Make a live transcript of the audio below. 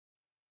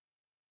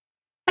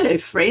Hello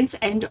friends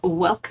and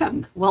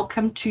welcome.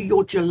 Welcome to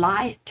your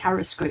July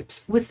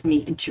Taroscopes with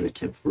me,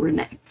 Intuitive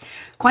Rene.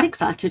 Quite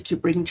excited to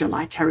bring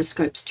July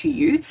Taroscopes to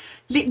you.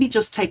 Let me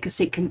just take a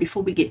second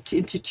before we get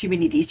into too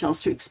many details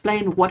to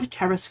explain what a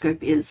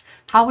Taroscope is,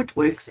 how it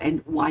works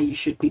and why you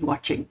should be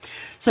watching.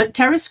 So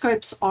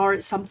Taroscopes are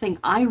something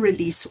I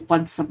release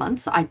once a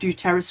month. I do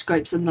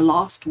Taroscopes in the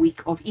last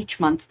week of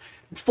each month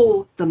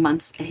for the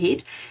month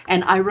ahead,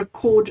 and I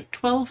record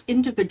 12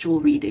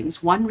 individual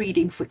readings, one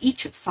reading for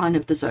each sign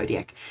of the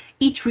zodiac.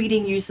 Each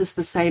reading uses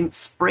the same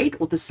spread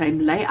or the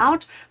same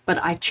layout,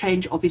 but I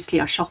change, obviously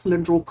I shuffle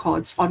and draw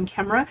cards on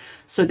camera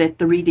so that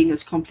the reading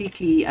is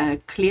completely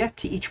clear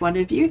to each one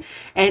of you.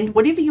 And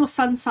whatever your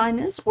sun sign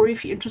is, or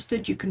if you're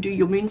interested, you can do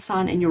your moon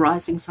sign and your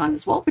rising sign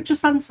as well, but your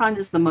sun sign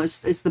is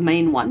the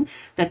main one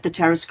that the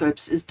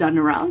Taroscopes is done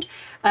around.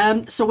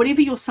 So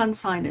whatever your sun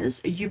sign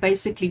is, you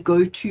basically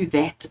go to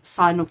that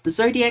sign of the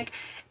zodiac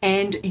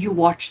and you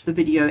watch the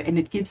video, and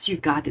it gives you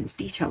guidance,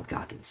 detailed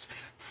guidance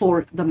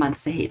for the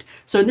month ahead.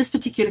 So in this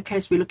particular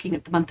case, we're looking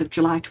at the month of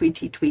July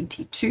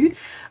 2022,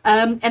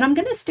 and I'm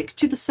going to stick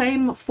to the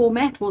same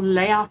format or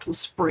layout or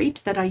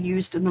spread that I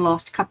used in the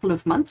last couple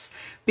of months,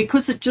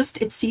 because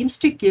it seems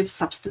to give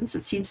substance.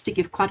 It seems to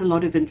give quite a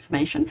lot of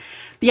information.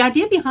 The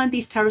idea behind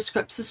these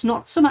Taroscopes is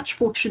not so much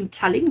fortune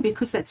telling,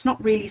 because that's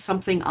not really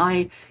something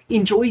I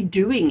enjoy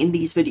doing in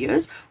these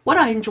videos. What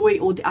I enjoy,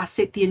 or I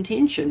set the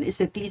intention, is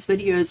that these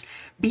videos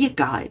be a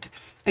guide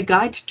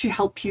to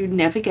help you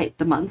navigate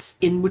the month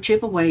in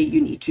whichever way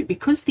you need to,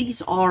 because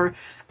these are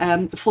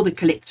for the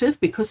collective,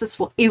 because it's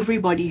for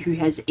everybody who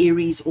has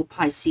Aries or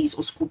Pisces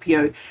or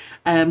Scorpio,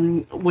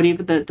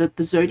 whatever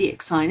the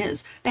zodiac sign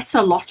is. That's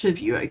a lot of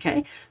you,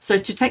 okay? So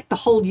to take the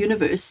whole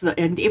universe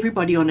and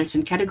everybody on it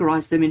and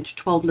categorize them into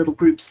 12 little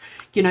groups,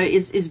 you know,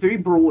 is very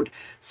broad.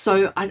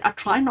 So I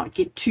try not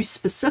get too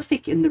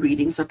specific in the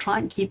readings. I try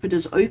and keep it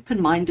as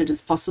open-minded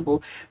as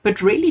possible,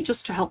 but really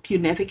just to help you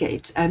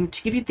navigate,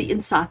 to give you the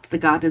insight, the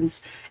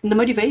guidance and the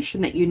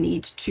motivation that you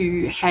need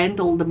to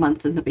handle the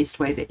month in the best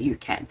way that you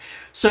can.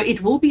 So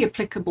it will be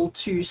applicable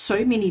to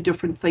so many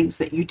different things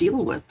that you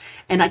deal with.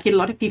 And I get a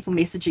lot of people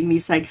messaging me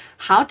saying,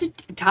 how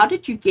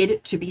did you get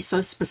it to be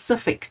so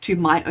specific to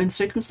my own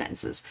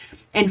circumstances?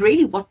 And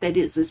really what that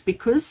is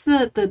because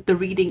the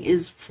reading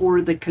is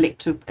for the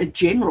collective, a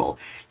general,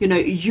 you know,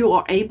 you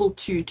are able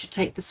to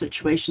take the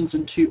situations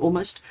and to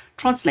almost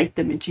translate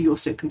them into your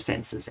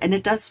circumstances. And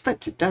it does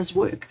fit, it does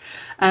work.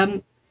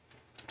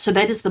 So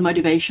that is the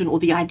motivation or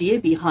the idea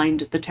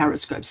behind the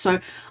Taroscope. So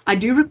I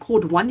do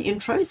record one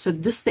intro. So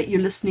this that you're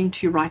listening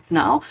to right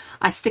now,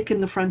 I stick in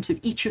the front of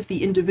each of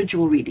the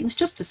individual readings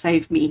just to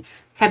save me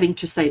having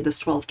to say this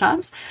 12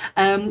 times.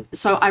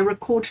 So I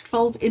record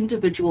 12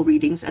 individual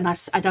readings and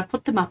I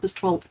put them up as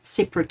 12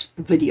 separate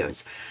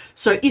videos.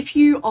 So if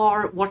you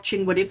are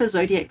watching whatever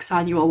zodiac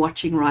sign you are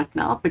watching right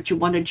now, but you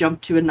want to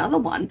jump to another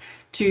one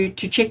to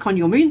check on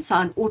your moon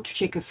sign, or to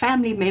check a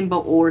family member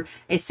or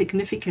a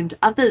significant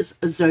other's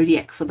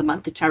zodiac for the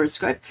month, the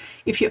Taroscope,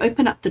 if you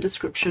open up the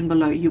description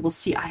below, you will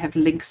see I have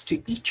links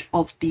to each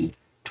of the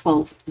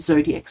 12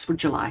 zodiacs for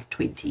July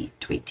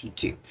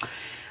 2022.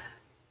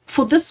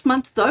 For this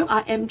month, though,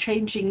 I am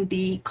changing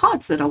the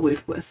cards that I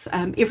work with.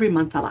 Every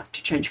month I like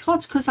to change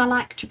cards because I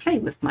like to play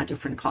with my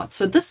different cards.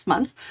 So this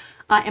month,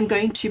 I am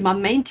going to, my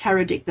main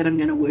tarot deck that I'm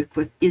going to work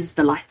with is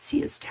the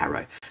Lightseers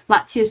Tarot.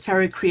 Lightseers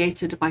Tarot,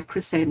 created by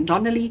Rene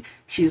Donnelly.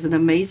 She's an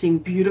amazing,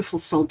 beautiful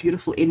soul,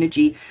 beautiful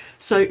energy.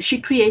 So she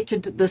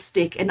created this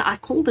deck, and I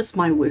call this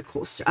my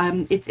workhorse.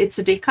 It's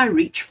a deck I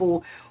reach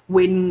for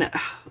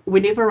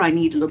whenever I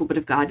need a little bit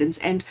of guidance,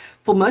 and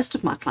for most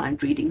of my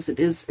client readings, it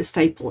is a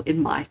staple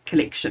in my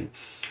collection.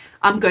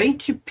 I'm going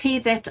to pair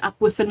that up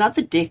with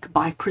another deck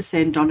by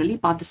Rene Donnelly,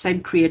 by the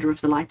same creator of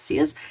the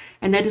Lightseers,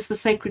 and that is the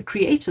Sacred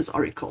Creators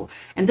Oracle.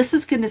 And this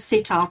is going to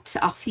set out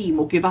our theme,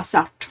 or give us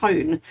our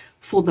tone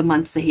for the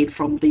month ahead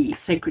from the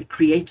Sacred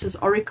Creators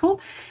Oracle.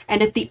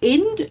 And at the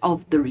end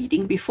of the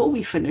reading, before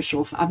we finish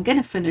off, I'm going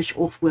to finish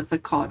off with a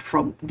card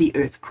from the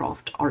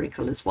Earthcraft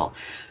Oracle as well.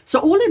 So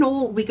all in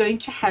all, we're going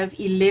to have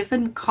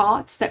 11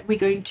 cards that we're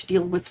going to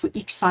deal with for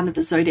each sign of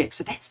the zodiac.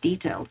 So that's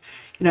detailed.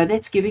 You know,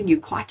 that's giving you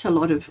quite a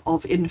lot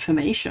of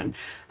information.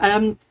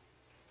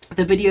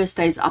 The video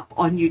stays up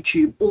on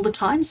YouTube all the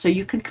time, so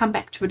you can come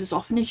back to it as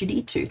often as you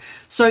need to.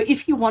 So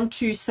if you want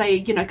to, say,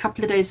 you know, a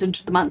couple of days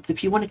into the month,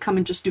 if you want to come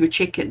and just do a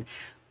check-in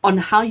on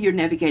how you're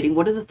navigating,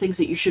 what are the things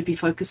that you should be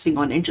focusing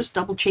on, and just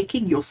double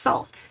checking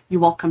yourself, you're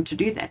welcome to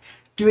do that.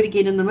 Do it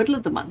again in the middle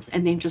of the month,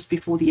 and then just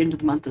before the end of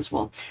the month as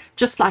well.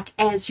 Just like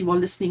as you are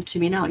listening to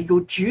me now,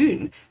 your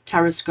June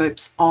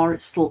Taroscopes are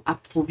still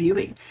up for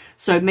viewing.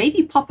 So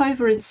maybe pop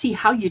over and see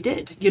how you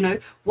did. You know,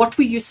 what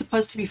were you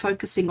supposed to be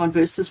focusing on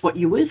versus what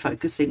you were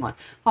focusing on?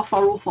 How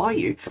far off are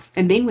you?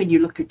 And then when you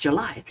look at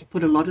July, it'll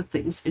put a lot of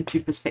things into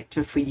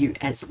perspective for you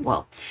as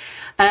well.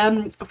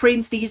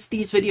 Friends, these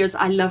videos,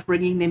 I love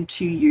bringing them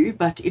to you,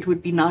 but it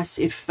would be nice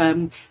if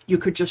you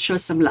could just show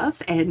some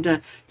love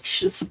and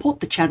support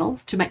the channel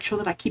to make sure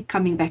that I keep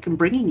coming back and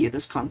bringing you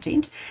this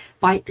content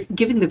by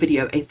giving the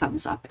video a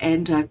thumbs up,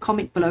 and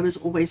comment below is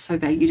always so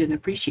valued and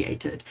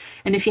appreciated.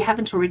 And if you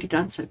haven't already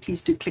done so,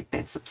 please do click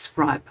that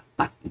subscribe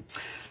button.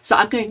 So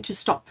I'm going to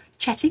stop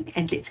chatting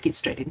and let's get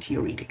straight into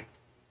your reading.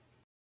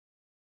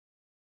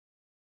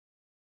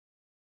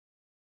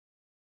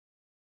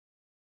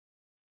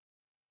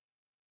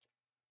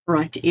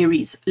 Right,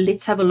 Aries,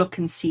 let's have a look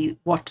and see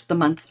what the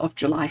month of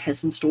July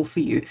has in store for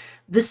you.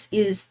 This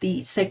is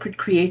the Sacred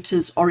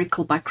Creators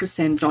Oracle by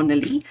Chrisanne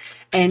Donnelly,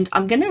 and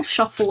I'm going to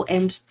shuffle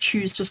and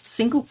choose just a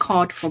single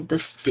card from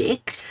this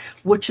deck,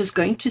 which is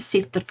going to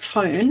set the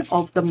tone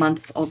of the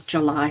month of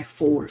July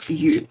for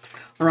you.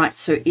 All right,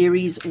 so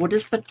Aries, what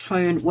is the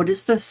tone? What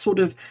is the sort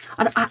of,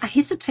 I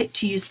hesitate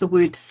to use the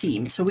word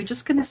theme, so we're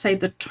just going to say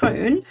the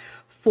tone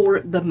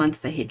for the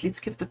month ahead. Let's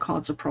give the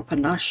cards a proper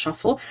nice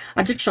shuffle.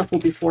 I did shuffle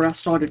before I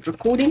started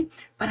recording,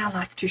 but I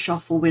like to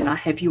shuffle when I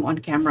have you on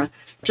camera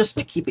just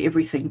to keep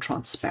everything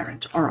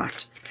transparent. All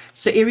right.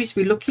 So Aries,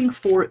 we're looking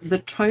for the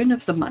tone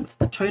of the month,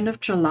 the tone of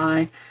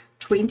July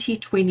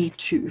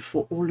 2022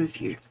 for all of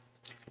you.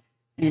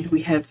 And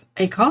we have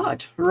a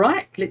card.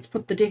 Right. Let's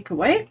put the deck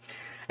away.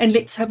 And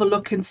let's have a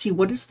look and see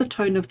what is the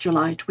tone of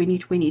July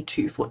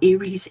 2022 for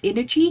Aries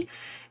energy.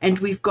 And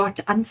we've got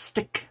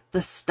Unstick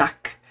the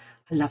Stuck.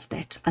 I love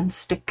that.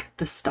 Unstick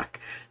the stuck.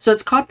 So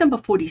it's card number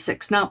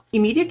 46. Now,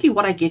 immediately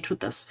what I get with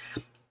this,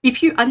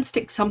 if you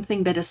unstick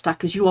something that is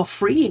stuck, is you are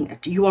freeing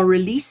it, you are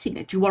releasing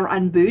it, you are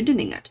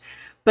unburdening it.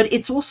 But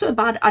it's also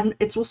about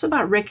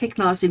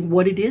recognizing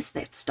what it is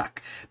that's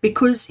stuck.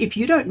 Because if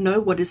you don't know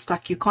what is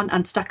stuck, you can't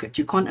unstuck it.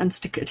 You can't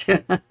unstick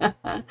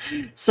it.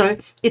 So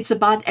it's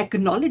about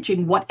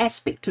acknowledging what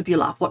aspect of your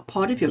life, what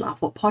part of your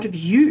life, what part of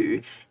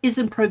you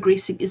isn't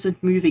progressing,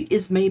 isn't moving,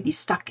 is maybe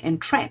stuck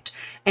and trapped.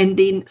 And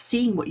then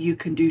seeing what you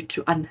can do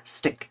to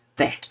unstick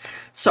that.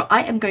 So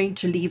I am going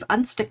to leave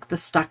Unstick the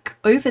Stuck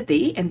over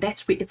there, and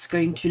that's where it's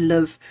going to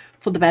live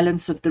for the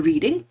balance of the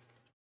reading.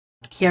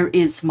 Here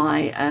is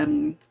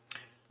my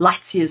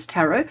Lightseer's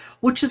Tarot,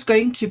 which is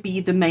going to be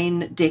the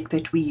main deck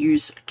that we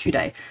use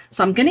today.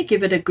 So I'm going to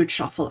give it a good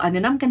shuffle, and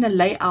then I'm going to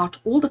lay out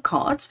all the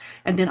cards,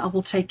 and then I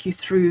will take you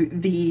through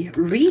the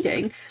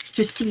reading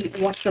to see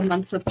what the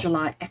month of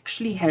July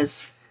actually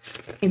has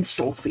in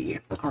store for you.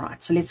 All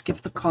right, so let's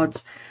give the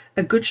cards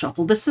a good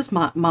shuffle. This is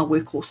my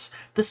workhorse.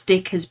 This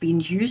deck has been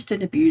used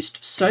and abused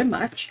so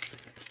much,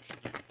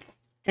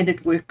 and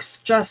it works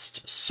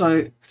just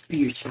so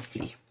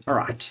beautifully. All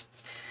right.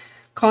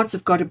 Cards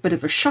have got a bit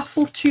of a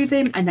shuffle to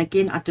them, and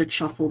again I did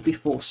shuffle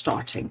before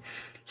starting.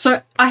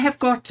 So I have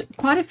got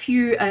quite a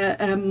few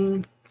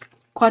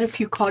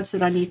cards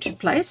that I need to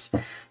place.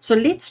 So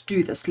let's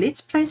do this. Let's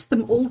place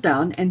them all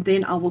down, and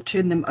then I will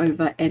turn them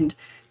over and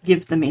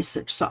give the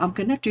message. So I'm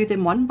going to do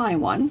them one by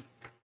one,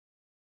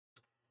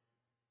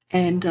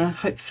 and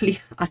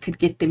hopefully I can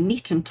get them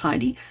neat and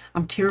tidy.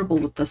 I'm terrible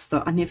with this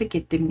though. I never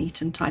get them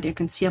neat and tidy. I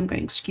can see I'm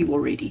going skew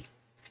already.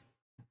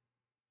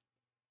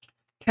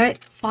 Okay,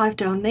 5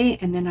 down there,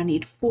 and then I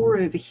need 4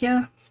 over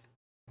here.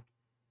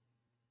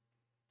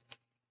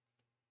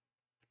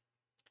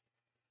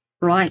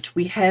 Right,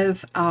 we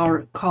have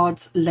our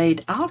cards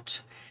laid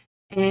out,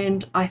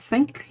 and I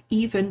think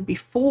even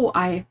before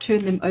I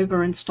turn them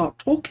over and start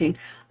talking,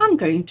 I'm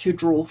going to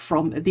draw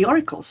from the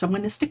oracle. So I'm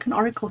going to stick an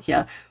oracle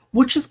here,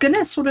 which is going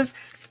to sort of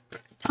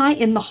tie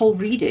in the whole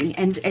reading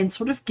and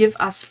sort of give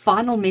us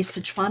final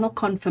message, final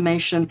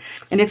confirmation.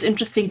 And it's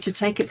interesting to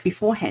take it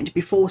beforehand,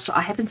 so I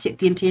haven't set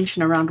the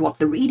intention around what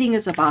the reading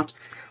is about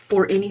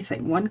or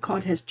anything. One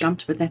card has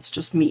jumped, but that's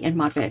just me and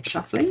my bad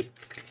shuffling.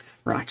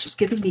 Right, just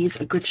giving these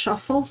a good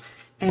shuffle,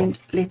 and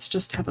let's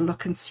just have a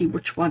look and see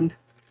which one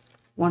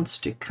wants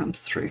to come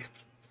through.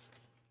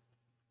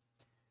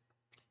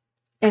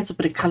 Adds a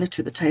bit of color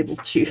to the table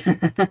too.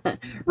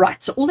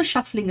 Right, so all the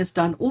shuffling is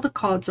done, all the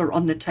cards are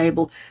on the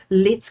table.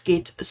 Let's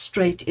get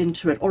straight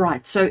into it. All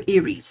right, so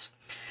Aries,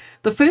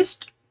 the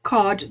first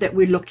card that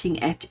we're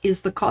looking at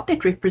is the card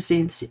that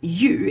represents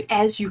you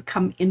as you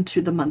come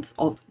into the month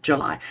of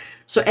July.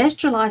 So as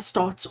July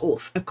starts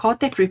off, a card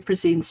that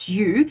represents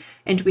you,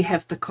 and we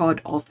have the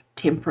card of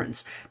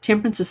Temperance.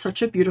 Temperance is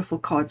such a beautiful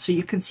card. So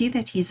you can see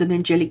that he's an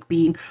angelic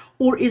being,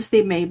 or is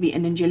there maybe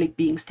an angelic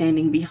being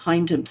standing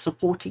behind him,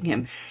 supporting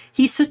him?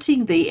 He's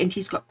sitting there, and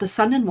he's got the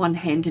sun in one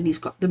hand and he's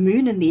got the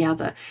moon in the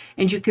other,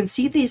 and you can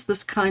see there's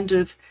this kind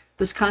of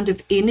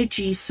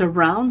energy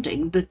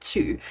surrounding the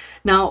two.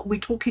 Now, we're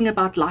talking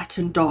about light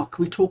and dark.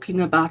 We're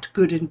talking about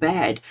good and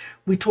bad.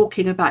 We're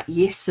talking about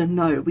yes and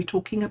no. We're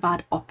talking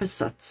about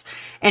opposites.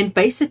 And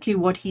basically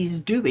what he's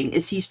doing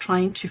is he's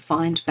trying to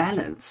find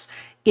balance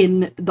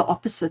in the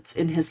opposites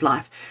in his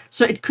life.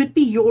 So it could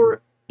be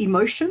your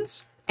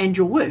emotions and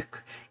your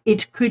work.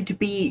 It could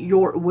be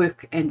your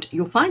work and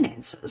your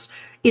finances.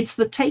 It's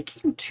the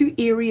taking two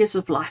areas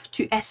of life,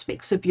 two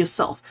aspects of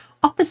yourself,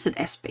 opposite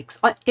aspects,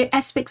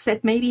 aspects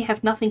that maybe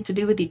have nothing to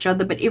do with each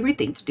other, but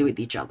everything to do with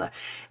each other.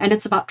 And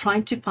it's about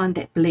trying to find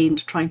that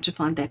blend, trying to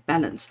find that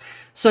balance.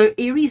 So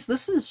Aries,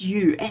 this is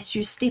you as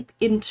you step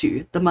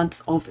into the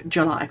month of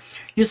July.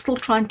 You're still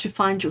trying to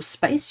find your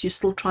space. You're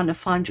still trying to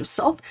find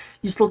yourself.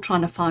 You're still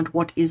trying to find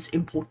what is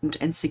important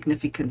and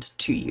significant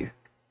to you.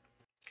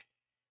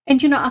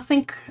 And, you know, I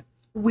think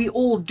we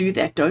all do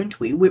that, don't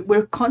we?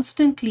 We're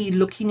constantly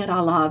looking at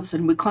our lives,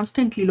 and we're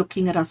constantly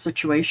looking at our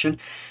situation,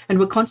 and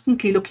we're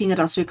constantly looking at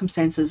our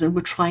circumstances, and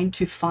we're trying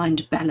to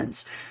find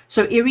balance.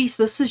 So Aries,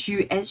 this is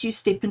you as you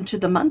step into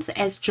the month.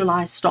 As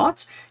July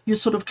starts, you're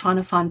sort of trying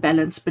to find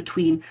balance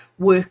between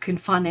work and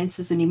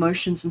finances and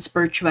emotions and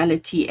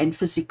spirituality and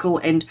physical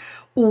and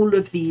all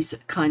of these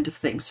kind of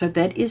things. So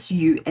that is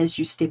you as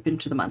you step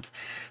into the month.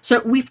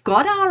 So we've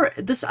got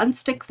this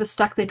unstick the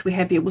stuck that we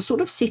have here. We're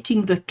sort of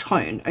setting the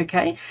tone,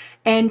 okay?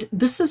 And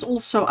this is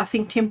also, I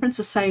think Temperance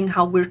is saying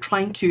how we're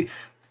trying to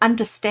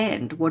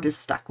understand what is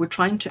stuck. We're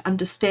trying to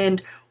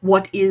understand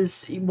what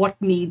needs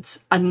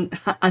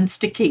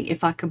unsticking,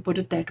 if I can put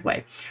it that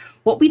way.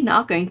 What we're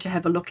now going to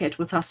have a look at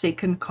with our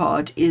second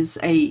card is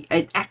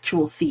an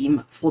actual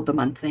theme for the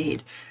month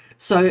ahead.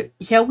 So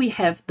here we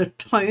have the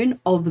tone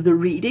of the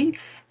reading.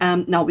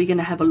 Now we're going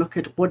to have a look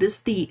at what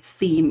is the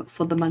theme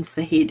for the month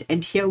ahead.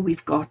 And here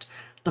we've got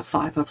the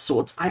Five of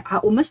Swords. I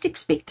almost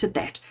expected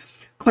that.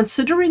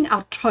 Considering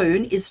our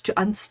tone is to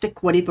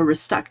unstick whatever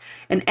is stuck.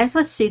 And as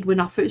I said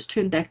when I first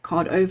turned that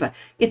card over,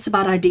 it's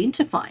about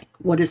identifying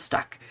what is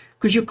stuck.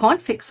 Because you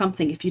can't fix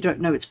something if you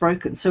don't know it's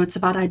broken. So it's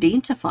about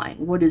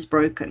identifying what is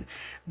broken.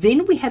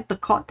 Then we have the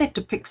card that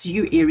depicts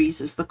you,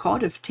 Aries, is the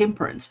card of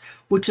Temperance,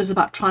 which is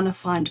about trying to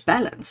find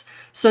balance.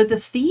 So the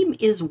theme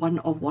is one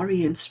of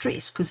worry and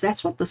stress, because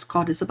that's what this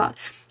card is about.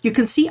 You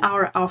can see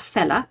our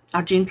fella,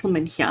 our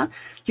gentleman here,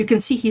 you can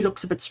see he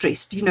looks a bit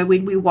stressed. You know,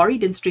 when we're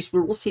worried and stressed,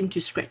 we're all sent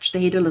to scratch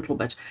the head a little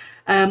bit.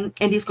 And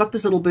he's got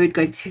this little bird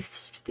going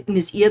in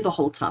his ear the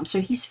whole time.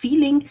 So he's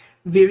feeling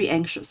very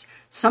anxious.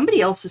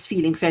 Somebody else is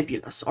feeling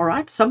fabulous, all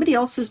right? Somebody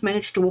else has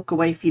managed to walk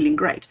away feeling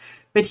great,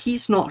 but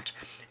he's not.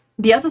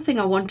 The other thing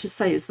I want to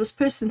say is this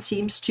person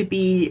seems to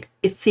be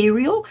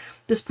ethereal.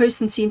 This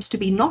person seems to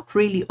be not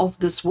really of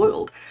this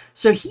world.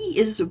 So he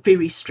is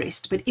very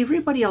stressed, but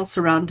everybody else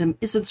around him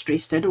isn't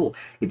stressed at all.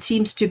 It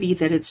seems to be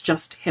that it's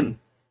just him.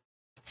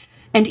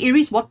 And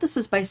Aries, what this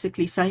is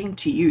basically saying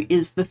to you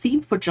is the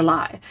theme for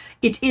July.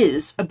 It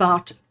is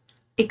about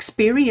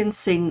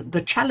experiencing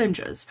the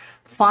challenges,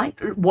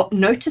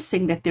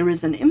 noticing that there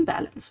is an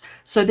imbalance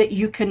so that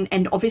you can,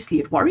 and obviously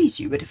it worries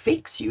you, it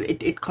affects you,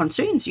 it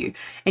concerns you,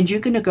 and you're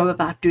going to go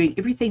about doing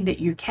everything that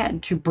you can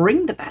to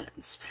bring the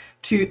balance,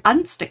 to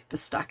unstick the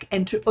stuck,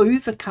 and to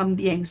overcome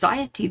the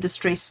anxiety, the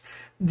stress,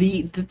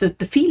 the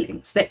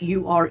feelings that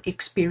you are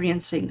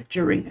experiencing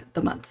during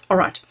the month. All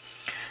right.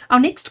 Our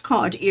next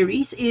card,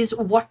 Aries, is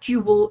what you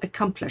will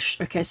accomplish.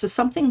 Okay, so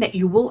something that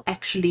you will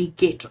actually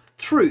get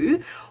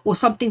through, or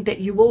something that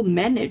you will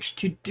manage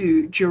to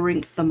do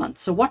during the month.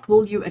 So what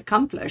will you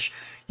accomplish?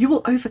 You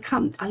will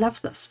overcome. I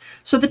love this.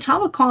 So the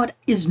Tower card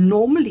is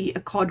normally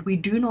a card we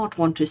do not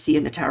want to see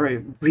in a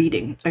tarot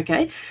reading,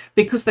 okay?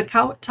 Because the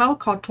Tower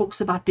card talks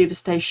about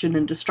devastation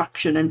and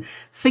destruction and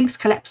things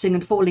collapsing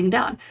and falling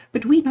down.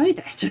 But we know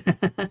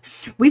that.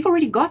 We've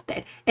already got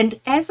that.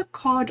 And as a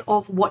card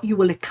of what you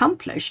will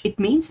accomplish, it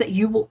means that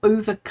you will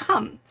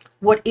overcome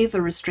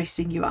whatever is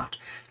stressing you out.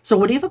 So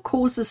whatever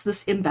causes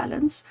this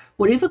imbalance,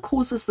 whatever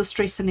causes the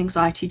stress and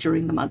anxiety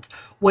during the month,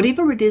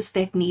 whatever it is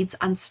that needs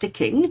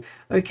unsticking,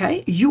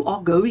 okay, you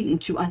are going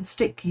to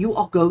unstick, you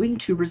are going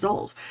to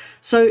resolve.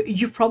 So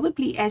you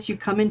probably, as you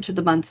come into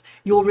the month,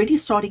 you're already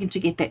starting to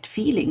get that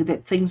feeling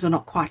that things are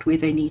not quite where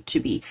they need to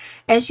be.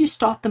 As you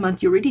start the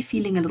month, you're already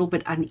feeling a little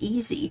bit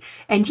uneasy.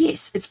 And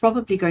yes, it's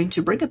probably going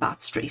to bring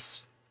about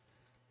stress.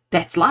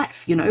 That's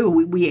life, you know,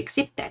 we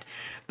accept that.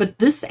 But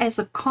this as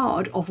a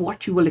card of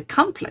what you will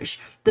accomplish,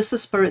 this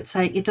is Spirit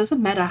saying it doesn't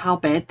matter how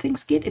bad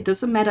things get, it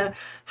doesn't matter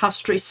how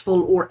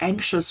stressful or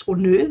anxious or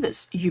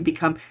nervous you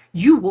become,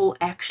 you will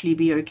actually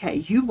be okay.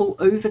 You will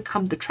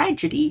overcome the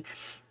tragedy,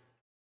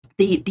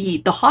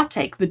 the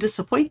heartache, the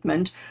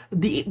disappointment,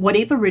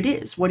 whatever it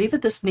is, whatever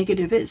this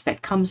negative is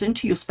that comes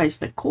into your space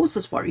that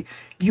causes worry,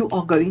 you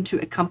are going to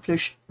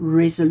accomplish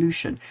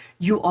resolution.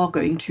 You are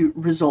going to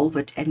resolve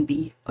it and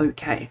be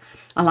okay.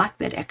 I like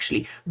that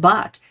actually.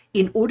 But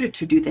in order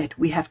to do that,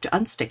 we have to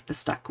unstick the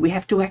stuck. We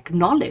have to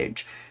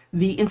acknowledge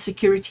the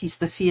insecurities,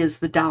 the fears,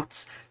 the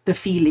doubts, the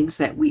feelings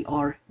that we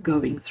are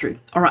going through.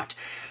 All right.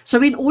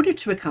 So in order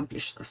to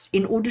accomplish this,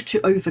 in order to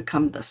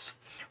overcome this,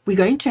 we're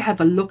going to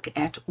have a look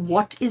at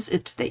what is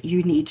it that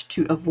you need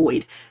to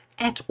avoid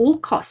at all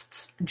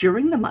costs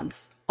during the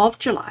month of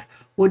July.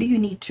 What do you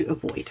need to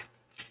avoid?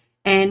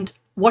 And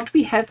what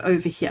we have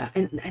over here,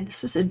 and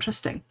this is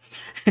interesting,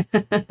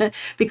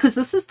 because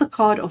this is the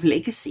card of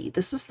legacy.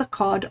 This is the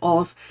card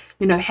of,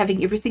 you know,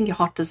 having everything your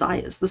heart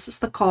desires. This is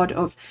the card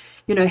of,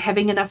 you know,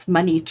 having enough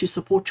money to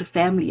support your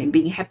family and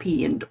being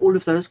happy and all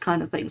of those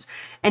kind of things.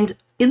 And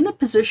in the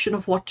position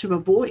of what to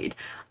avoid,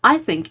 I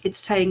think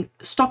it's saying,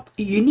 stop,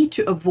 you need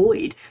to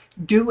avoid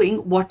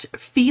doing what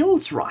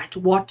feels right,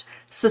 what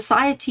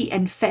society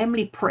and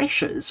family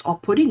pressures are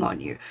putting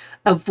on you.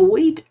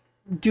 Avoid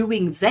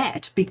doing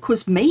that,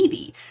 because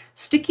maybe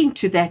sticking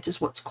to that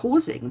is what's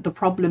causing the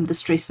problem, the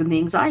stress, and the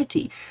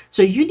anxiety.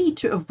 So you need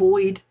to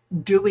avoid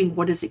doing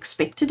what is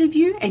expected of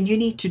you, and you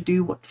need to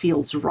do what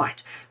feels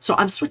right. So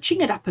I'm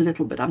switching it up a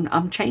little bit.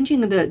 I'm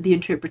changing the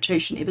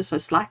interpretation ever so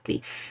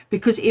slightly,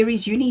 because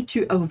Aries, you need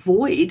to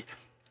avoid,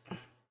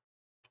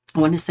 I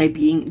want to say,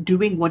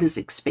 doing what is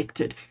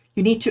expected.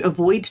 You need to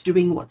avoid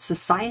doing what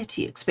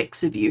society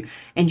expects of you,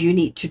 and you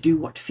need to do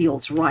what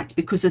feels right,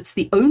 because it's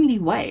the only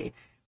way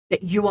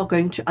that you are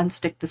going to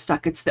unstick the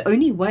stuck. It's the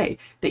only way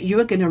that you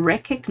are going to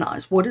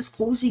recognize what is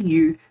causing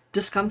you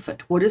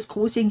discomfort, what is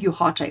causing you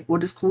heartache,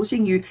 what is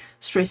causing you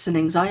stress and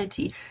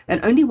anxiety. And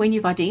only when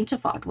you've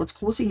identified what's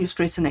causing you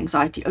stress and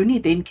anxiety, only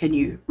then can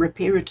you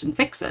repair it and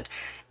fix it.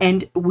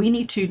 And we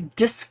need to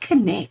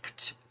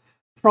disconnect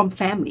from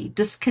family,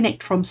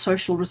 disconnect from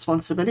social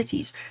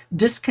responsibilities,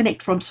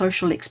 disconnect from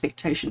social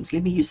expectations.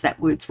 Let me use that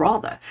word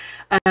rather.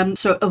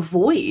 So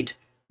avoid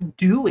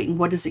doing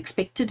what is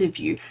expected of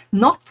you,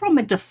 not from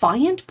a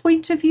defiant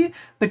point of view,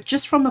 but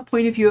just from a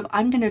point of view of,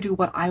 I'm going to do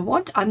what I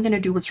want, I'm going to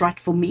do what's right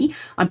for me,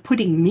 I'm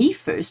putting me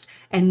first,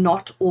 and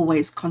not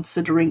always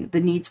considering the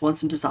needs,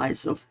 wants, and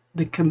desires of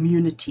the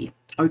community.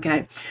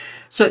 Okay,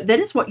 so that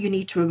is what you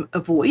need to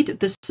avoid.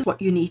 This is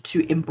what you need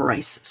to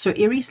embrace. So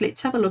Aries,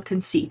 let's have a look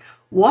and see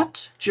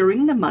what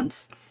during the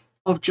month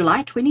of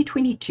July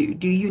 2022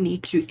 do you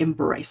need to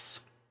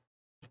embrace.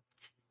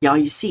 Yeah,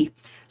 you see.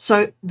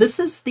 So this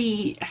is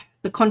the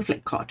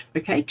conflict card,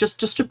 okay? Just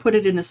to put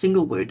it in a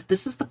single word,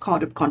 this is the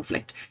card of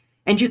conflict.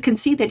 And you can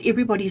see that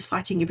everybody's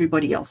fighting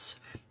everybody else.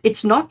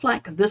 It's not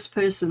like this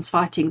person's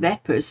fighting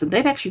that person.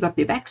 They've actually got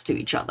their backs to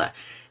each other.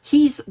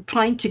 He's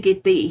trying to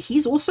get there.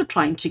 He's also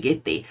trying to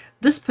get there.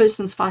 This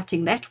person's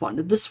fighting that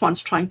one. This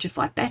one's trying to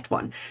fight that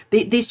one.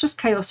 There's just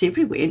chaos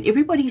everywhere, and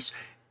everybody's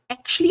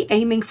actually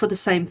aiming for the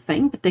same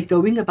thing, but they're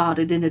going about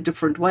it in a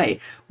different way,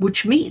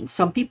 which means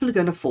some people are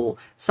going to fall,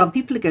 some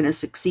people are going to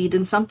succeed,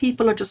 and some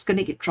people are just going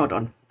to get trod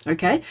on.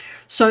 Okay,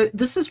 so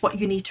this is what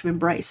you need to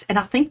embrace. And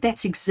I think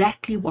that's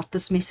exactly what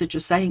this message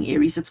is saying,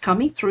 Aries. It's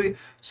coming through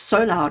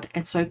so loud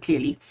and so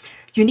clearly.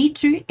 You need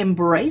to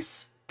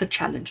embrace the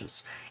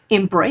challenges,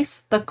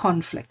 embrace the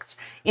conflicts,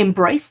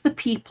 embrace the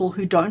people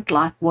who don't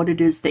like what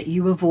it is that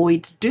you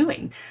avoid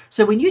doing.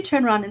 So when you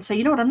turn around and say,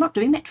 you know what, I'm not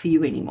doing that for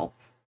you anymore,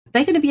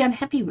 they're going to be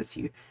unhappy with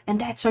you, and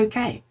that's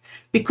okay,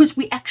 because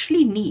we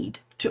actually need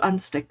to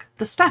unstick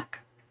the stuck.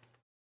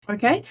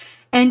 Okay,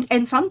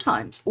 and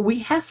sometimes we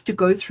have to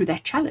go through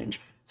that challenge.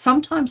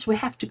 Sometimes we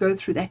have to go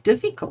through that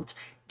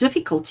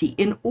difficulty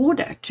in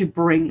order to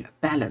bring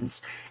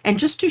balance. And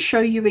just to show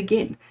you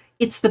again,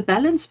 it's the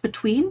balance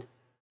between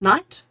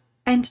night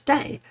and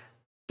day,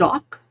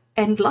 dark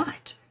and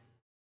light,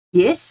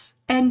 yes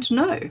and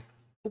no,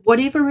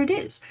 whatever it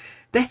is.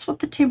 That's what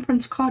the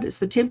Temperance card is.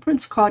 The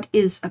Temperance card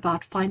is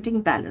about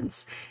finding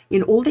balance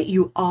in all that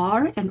you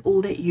are and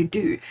all that you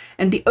do.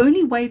 And the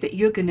only way that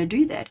you're going to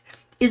do that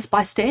is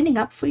by standing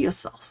up for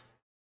yourself,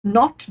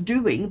 not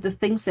doing the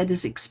things that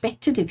is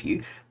expected of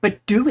you,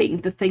 but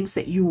doing the things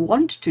that you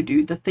want to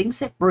do, the things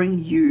that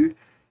bring you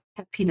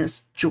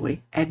happiness, joy,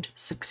 and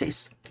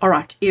success. All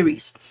right,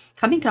 Aries,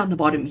 coming down the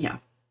bottom here.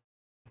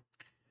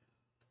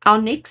 Our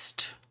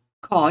next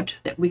card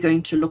that we're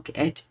going to look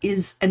at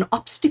is an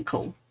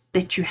obstacle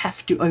that you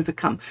have to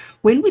overcome.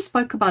 When we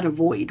spoke about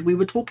avoid, we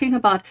were talking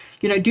about,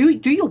 you know, do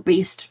your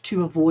best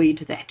to avoid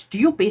that. Do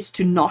your best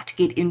to not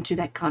get into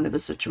that kind of a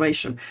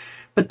situation.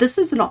 But this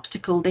is an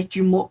obstacle that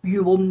you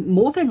will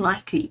more than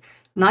likely,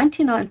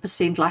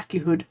 99%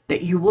 likelihood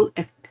that you will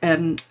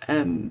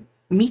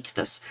meet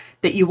this,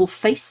 that you will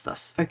face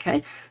this,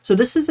 okay? So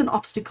this is an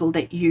obstacle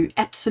that you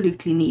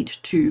absolutely need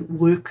to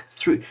work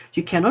through.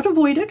 You cannot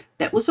avoid it.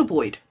 That was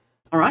avoid.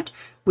 All right,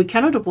 we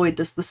cannot avoid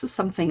this. This is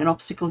something, an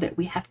obstacle that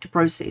we have to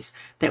process,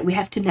 that we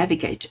have to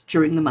navigate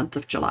during the month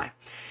of July.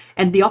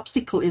 And the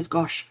obstacle is,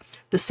 gosh,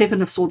 the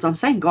Seven of Swords. I'm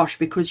saying gosh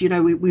because, you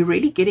know, we're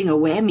really getting a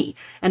whammy.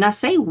 And I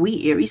say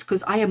we, Aries,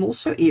 because I am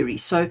also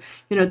Aries. So,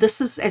 you know, this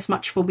is as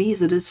much for me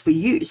as it is for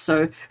you.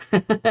 So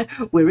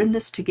we're in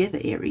this together,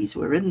 Aries.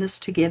 We're in this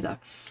together.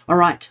 All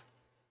right.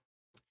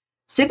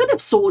 Seven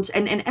of Swords,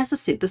 and as I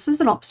said, this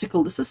is an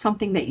obstacle. This is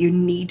something that you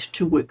need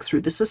to work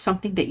through. This is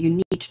something that you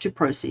need to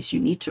process. You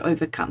need to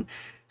overcome.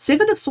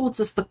 Seven of Swords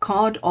is the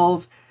card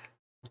of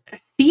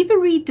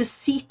thievery,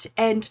 deceit,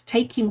 and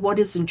taking what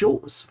isn't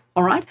yours.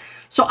 All right.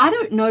 So I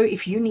don't know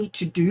if you need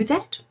to do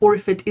that or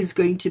if it is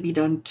going to be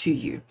done to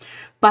you.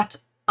 But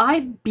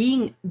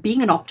being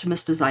an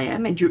optimist as I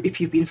am, and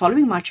if you've been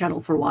following my channel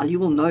for a while, you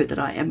will know that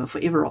I am a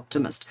forever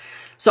optimist.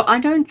 So I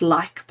don't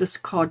like this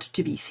card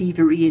to be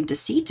thievery and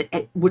deceit,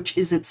 which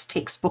is its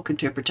textbook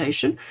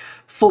interpretation.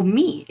 For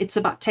me, it's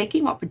about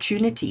taking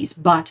opportunities,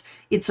 but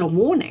it's a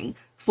warning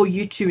for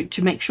you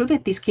to make sure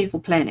that there's careful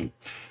planning.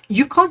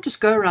 You can't just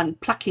go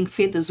around plucking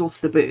feathers off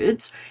the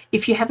birds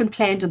if you haven't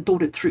planned and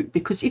thought it through,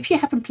 because if you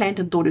haven't planned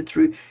and thought it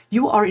through,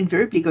 you are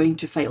invariably going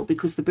to fail,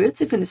 because the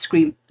birds are going to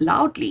scream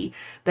loudly,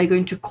 they're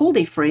going to call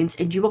their friends,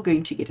 and you are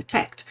going to get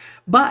attacked.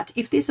 But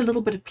if there's a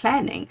little bit of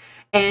planning,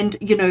 and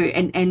you know,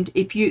 and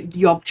if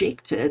the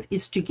objective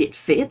is to get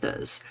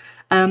feathers,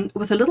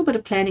 With a little bit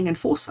of planning and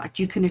foresight,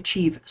 you can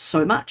achieve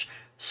so much.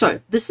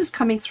 So this is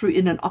coming through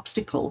in an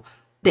obstacle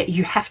that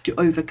you have to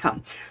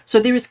overcome. So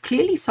there is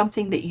clearly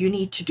something that you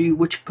need to do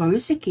which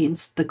goes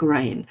against the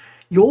grain,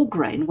 your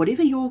grain,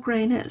 whatever your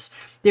grain is.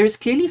 There is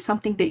clearly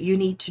something that you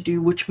need to do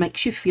which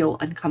makes you feel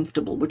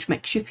uncomfortable, which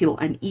makes you feel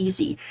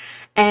uneasy.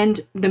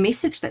 And the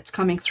message that's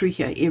coming through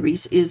here,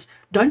 Aries, is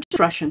don't just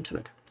rush into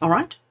it, all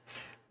right?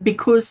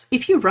 Because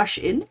if you rush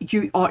in,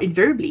 you are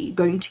invariably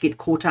going to get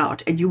caught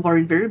out and you are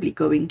invariably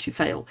going to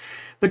fail.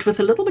 But with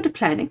a little bit of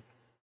planning,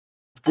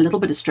 a little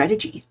bit of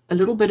strategy, a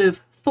little bit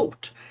of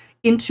thought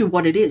into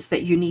what it is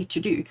that you need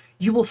to do,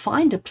 you will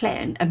find a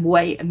plan, a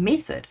way, a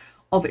method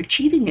of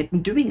achieving it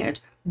and doing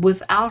it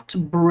without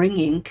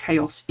bringing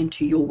chaos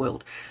into your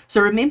world.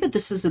 So remember,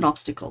 this is an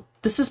obstacle.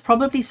 This is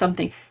probably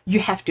something you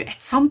have to,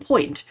 at some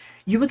point,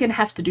 you are going to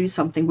have to do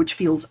something which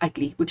feels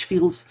ugly, which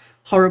feels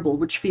horrible,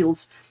 which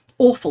feels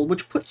awful,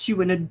 which puts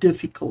you in a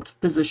difficult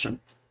position.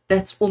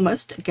 That's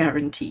almost a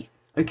guarantee,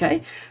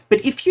 okay?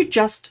 But if you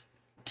just,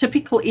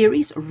 typical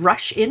Aries,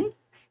 rush in,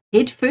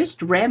 head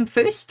first, ram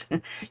first,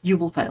 you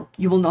will fail.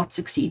 You will not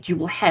succeed. You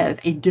will have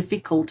a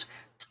difficult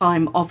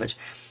time of it.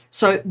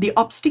 So the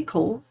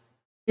obstacle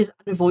is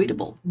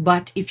unavoidable.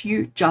 But if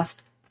you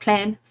just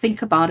plan,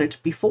 think about it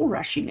before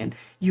rushing in,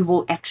 you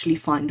will actually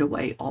find a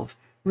way of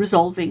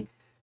resolving,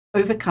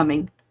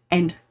 overcoming,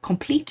 and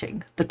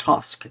completing the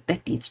task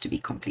that needs to be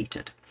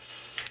completed.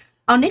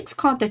 Our next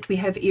card that we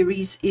have,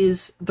 Aries,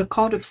 is the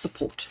card of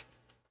support.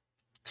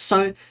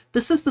 So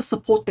this is the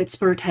support that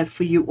Spirit have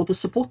for you, or the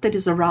support that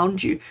is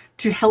around you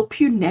to help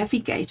you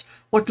navigate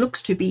what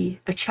looks to be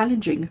a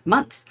challenging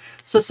month.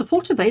 So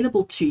support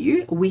available to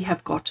you, we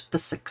have got the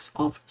Six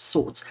of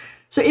Swords.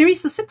 So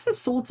Aries, the Six of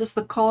Swords is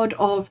the card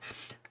of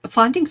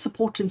finding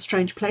support in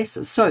strange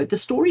places. So the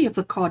story of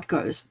the card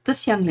goes,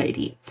 this young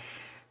lady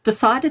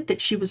decided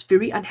that she was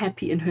very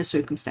unhappy in her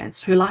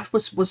circumstance. Her life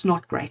was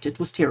not great. It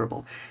was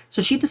terrible.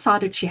 So she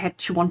decided she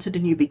wanted a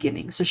new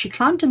beginning. So she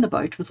climbed in the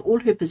boat with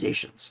all her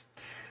possessions.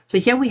 So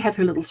here we have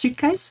her little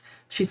suitcase.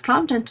 She's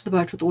climbed into the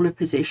boat with all her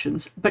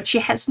possessions, but she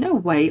has no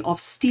way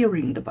of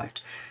steering the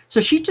boat.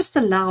 So she just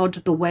allowed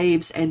the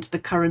waves and the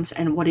currents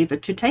and whatever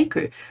to take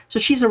her. So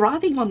she's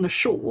arriving on the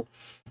shore.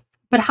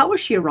 But how is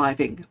she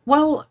arriving?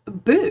 Well,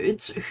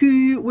 birds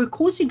who were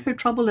causing her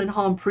trouble and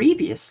harm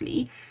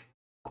previously,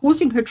 the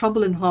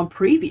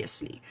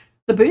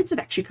birds have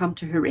actually come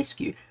to her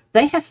rescue.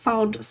 They have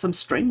found some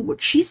string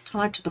which she's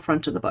tied to the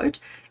front of the boat,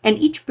 and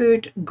each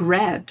bird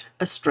grabbed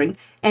a string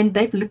and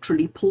they've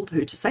literally pulled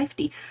her to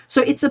safety.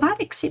 So it's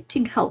about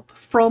accepting help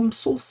from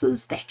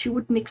sources that you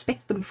wouldn't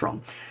expect them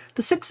from.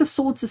 The Six of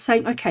Swords is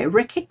saying, okay,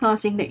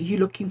 recognizing that you're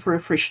looking for a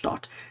fresh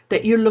start,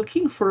 that you're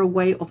looking for a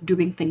way of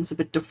doing things a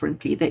bit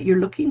differently, that you're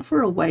looking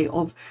for a way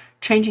of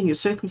changing your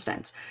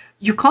circumstance.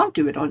 You can't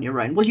do it on your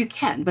own. Well, you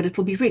can, but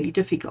it'll be really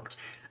difficult.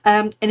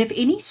 And if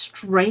any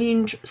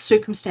strange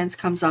circumstance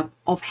comes up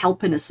of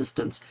help and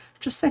assistance,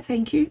 just say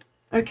thank you,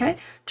 okay?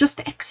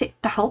 Just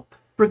accept the help,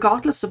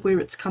 regardless of where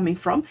it's coming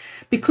from,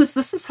 because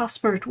this is how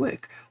Spirit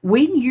work.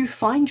 When you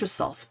find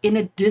yourself in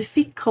a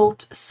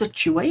difficult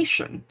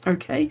situation,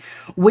 okay,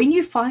 when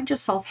you find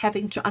yourself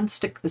having to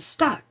unstick the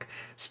stuck,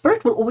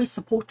 Spirit will always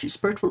support you.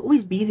 Spirit will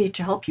always be there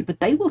to help you, but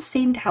they will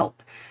send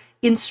help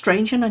in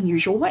strange and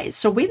unusual ways.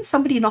 So when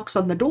somebody knocks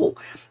on the door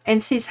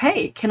and says,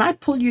 hey, can I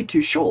pull you to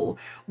shore?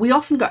 We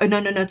often go, oh, no,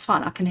 it's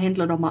fine. I can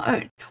handle it on my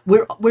own.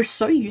 We're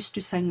so used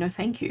to saying no,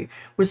 thank you.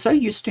 We're so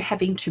used to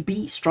having to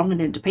be strong and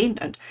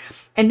independent.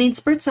 And then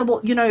Spirit said, well,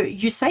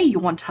 you say you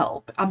want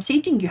help. I'm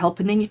sending you help,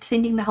 and then you're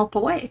sending the help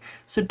away.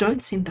 So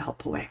don't send the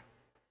help away.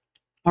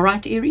 All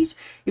right, Aries,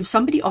 if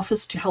somebody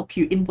offers to help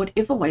you in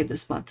whatever way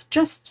this month,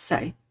 just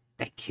say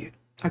thank you.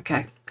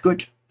 Okay,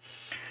 good.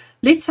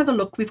 Let's have a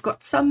look. We've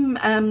got some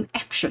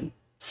action,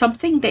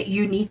 something that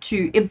you need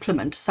to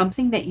implement,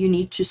 something that you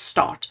need to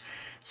start,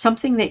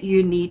 something that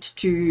you need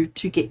to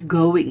get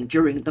going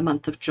during the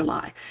month of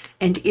July.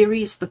 And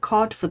Aries, the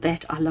card for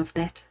that, I love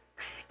that.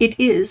 It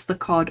is the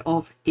card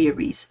of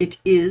Aries.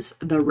 It is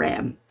the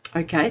Ram.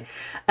 Okay.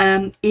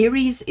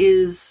 Aries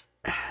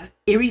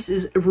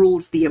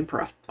rules the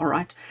Emperor. All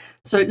right.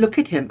 So look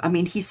at him. I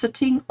mean, he's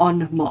sitting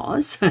on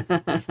Mars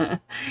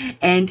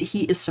and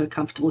he is so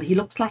comfortable. He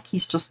looks like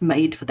he's just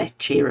made for that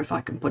chair, if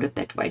I can put it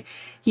that way.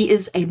 He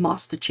is a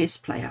master chess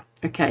player.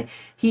 Okay.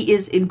 He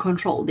is in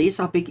control. There's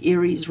our big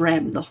Aries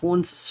Ram. The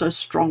horns are so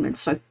strong and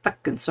so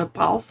thick and so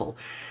powerful.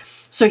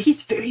 So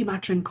he's very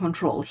much in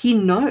control. He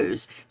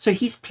knows. So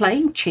he's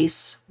playing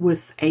chess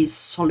with a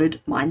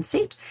solid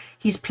mindset.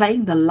 He's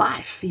playing the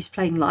life. He's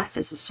playing life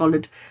as a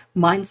solid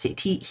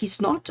mindset.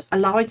 He's not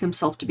allowing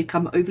himself to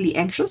become overly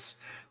anxious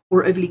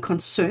or overly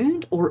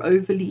concerned or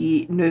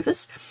overly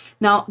nervous.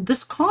 Now,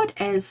 this card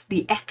as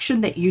the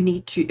action that you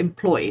need to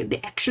employ,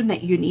 the action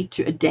that you need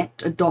to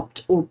adapt,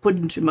 adopt, or put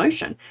into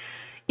motion,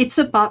 it's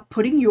about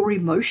putting your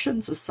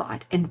emotions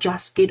aside and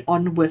just get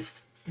on with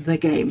the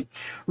game,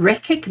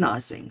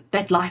 recognizing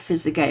that life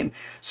is a game.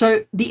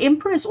 So the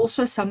Emperor is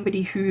also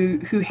somebody who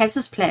has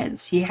his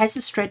plans, he has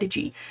his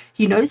strategy,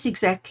 he knows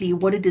exactly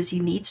what it is he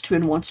needs to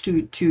and wants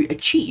to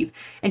achieve,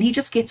 and he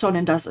just gets on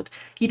and does it.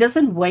 He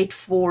doesn't wait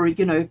for,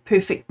 you know,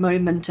 perfect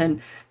moment,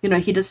 and, you know,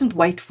 he doesn't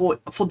wait for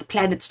the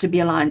planets to be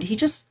aligned. He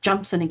just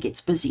jumps in and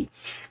gets busy,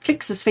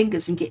 clicks his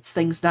fingers and gets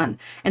things done.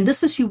 And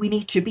this is who we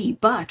need to be,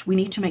 but we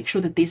need to make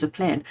sure that there's a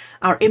plan.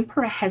 Our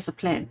Emperor has a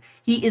plan.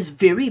 He is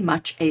very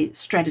much a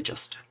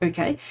strategist,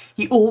 okay?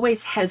 He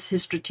always has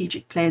his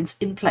strategic plans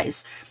in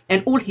place,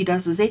 and all he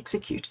does is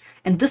execute.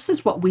 And this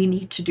is what we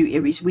need to do,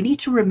 Aries. We need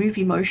to remove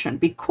emotion,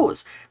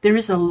 because there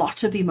is a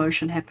lot of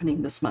emotion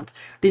happening this month.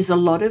 There's a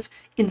lot of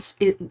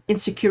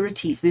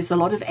insecurities. There's a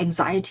lot of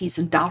anxieties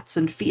and doubts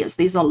and fears.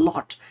 There's a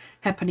lot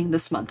happening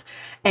this month.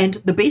 And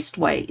the best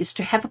way is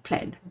to have a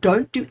plan.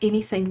 Don't do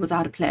anything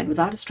without a plan,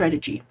 without a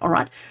strategy, all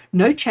right?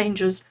 No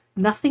changes,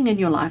 nothing in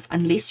your life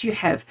unless you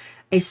have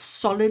a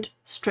solid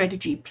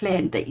strategy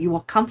plan that you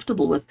are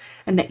comfortable with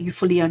and that you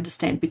fully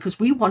understand, because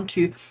we want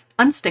to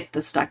unstick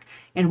the stuck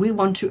and we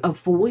want to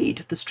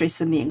avoid the stress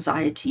and the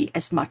anxiety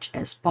as much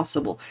as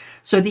possible.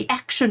 So the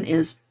action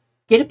is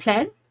get a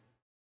plan,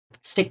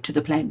 stick to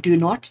the plan. Do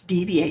not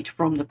deviate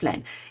from the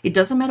plan. It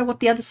doesn't matter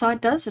what the other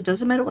side does. It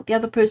doesn't matter what the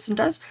other person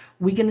does.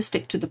 We're going to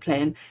stick to the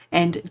plan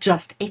and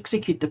just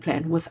execute the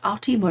plan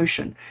without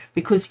emotion,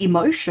 because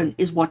emotion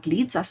is what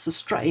leads us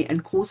astray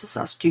and causes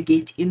us to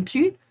get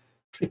into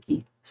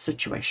tricky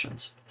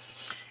situations.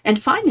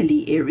 And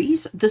finally,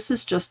 Aries, this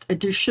is just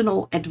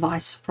additional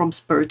advice from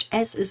Spirit,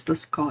 as is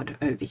this card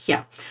over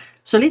here.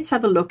 So let's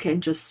have a look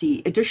and just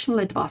see additional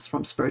advice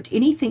from Spirit.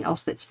 Anything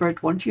else that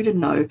Spirit wants you to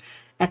know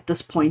at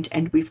this point.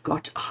 And we've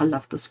got, oh, I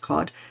love this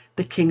card,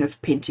 the King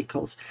of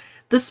Pentacles.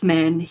 This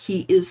man,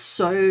 he is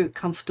so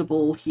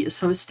comfortable. He is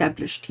so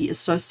established. He is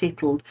so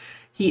settled.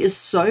 He is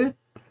so,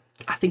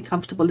 I think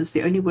comfortable is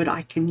the only word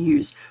I can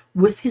use,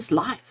 with his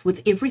life,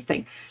 with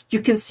everything. You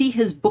can see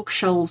his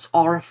bookshelves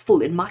are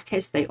full. In my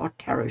case, they are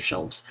tarot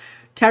shelves.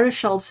 Tarot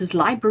shelves, his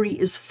library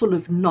is full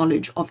of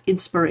knowledge, of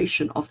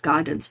inspiration, of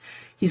guidance.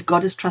 He's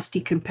got his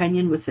trusty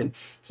companion with him.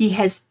 He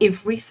has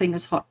everything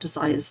his heart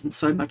desires and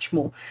so much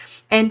more.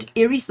 And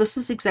Aries, this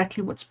is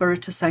exactly what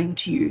Spirit is saying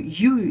to you.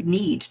 You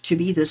need to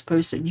be this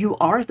person. You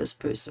are this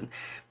person.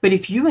 But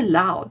if you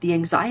allow the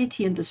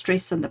anxiety and the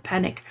stress and the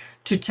panic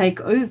to take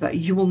over,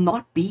 you will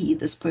not be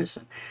this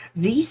person.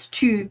 These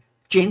two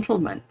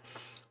gentlemen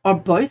are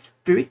both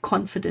very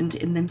confident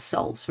in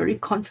themselves, very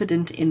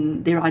confident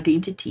in their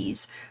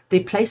identities, their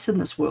place in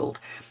this world.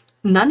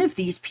 None of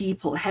these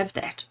people have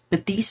that,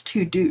 but these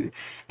two do.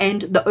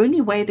 And the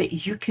only way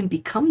that you can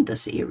become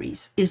this,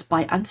 Aries, is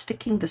by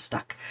unsticking the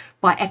stuck,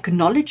 by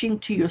acknowledging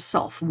to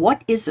yourself,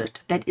 what is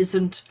it that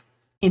isn't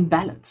in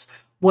balance?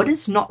 What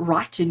is not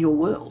right in your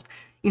world?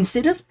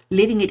 Instead of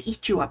letting it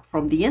eat you up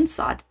from the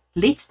inside,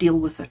 let's deal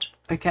with it.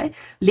 Okay,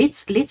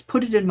 let's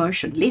put it in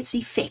motion. Let's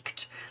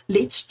effect.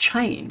 Let's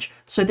change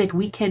so that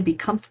we can be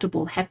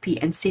comfortable,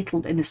 happy, and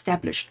settled and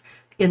established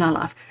in our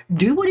life.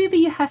 Do whatever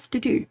you have to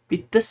do,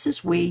 but this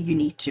is where you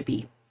need to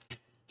be.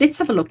 Let's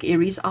have a look,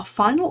 Aries. Our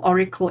final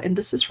oracle, and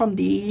this is from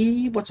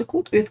the, what's it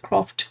called?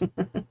 Earthcraft.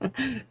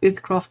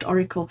 Earthcraft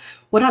oracle.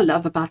 What I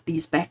love about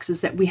these backs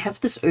is that we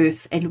have this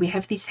earth and we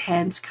have these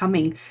hands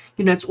coming.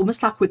 You know, it's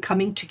almost like we're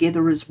coming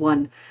together as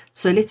one.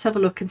 So let's have a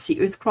look and see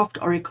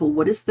Earthcraft oracle.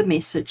 What is the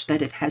message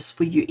that it has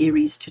for you,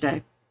 Aries,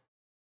 today?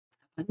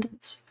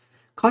 Abundance.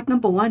 Card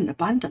number one,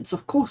 abundance.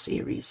 Of course,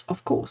 Aries,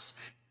 of course.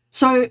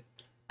 So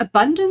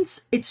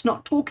abundance, it's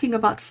not talking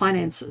about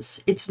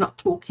finances. It's not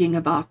talking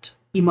about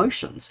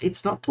emotions.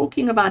 It's not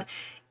talking about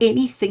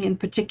anything in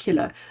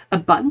particular.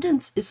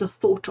 Abundance is a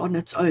thought on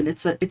its own.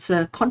 It's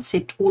a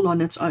concept all on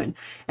its own.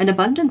 And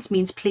abundance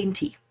means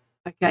plenty.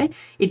 Okay,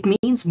 it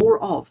means more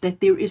of,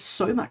 that there is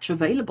so much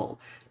available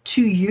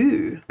to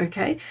you.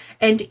 Okay,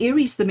 and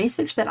Aries, the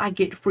message that I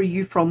get for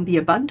you from the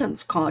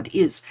abundance card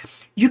is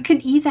you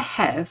can either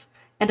have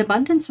an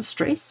abundance of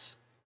stress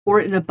or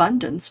an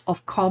abundance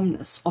of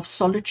calmness, of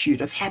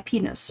solitude, of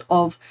happiness,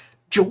 of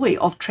joy,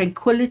 of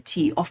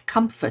tranquility, of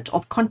comfort,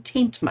 of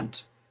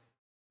contentment.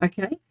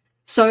 Okay,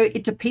 so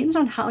it depends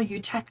on how you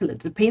tackle it,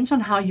 depends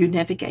on how you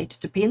navigate,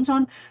 it depends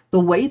on the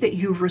way that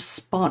you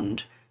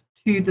respond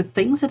to the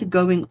things that are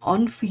going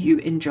on for you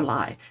in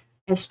July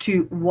as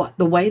to what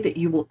the way that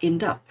you will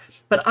end up.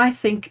 But I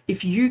think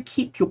if you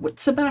keep your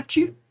wits about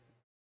you,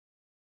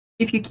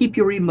 if you keep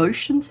your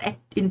emotions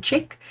in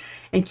check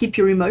and keep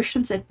your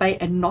emotions at bay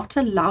and not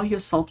allow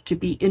yourself to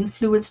be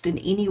influenced in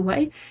any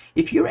way,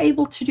 if you're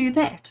able to do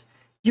that,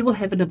 you will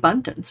have an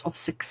abundance of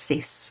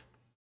success,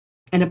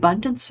 an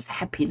abundance of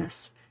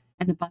happiness,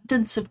 an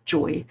abundance of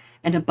joy,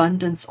 an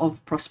abundance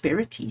of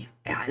prosperity.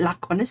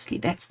 Like, honestly,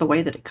 that's the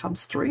way that it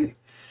comes through.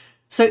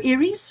 So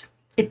Aries,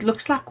 it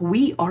looks like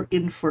we are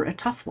in for a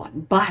tough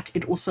one, but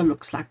it also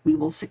looks like we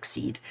will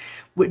succeed.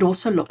 It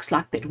also looks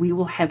like that we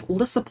will have all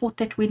the support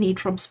that we need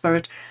from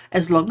Spirit,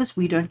 as long as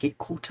we don't get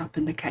caught up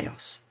in the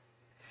chaos.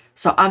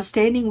 So I'm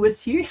standing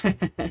with you.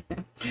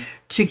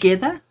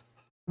 Together,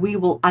 we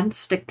will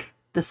unstick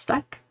the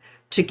stuck.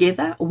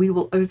 Together we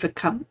will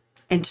overcome,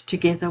 and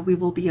together we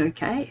will be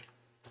okay.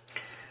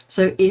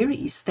 So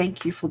Aries,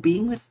 thank you for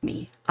being with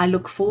me. I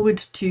look forward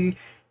to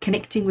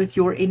connecting with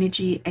your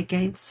energy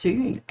again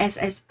soon, as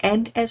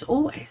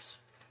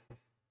always,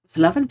 with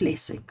love and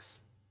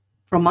blessings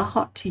from my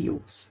heart to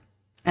yours.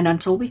 And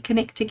until we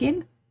connect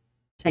again,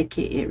 take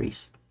care,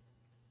 Aries.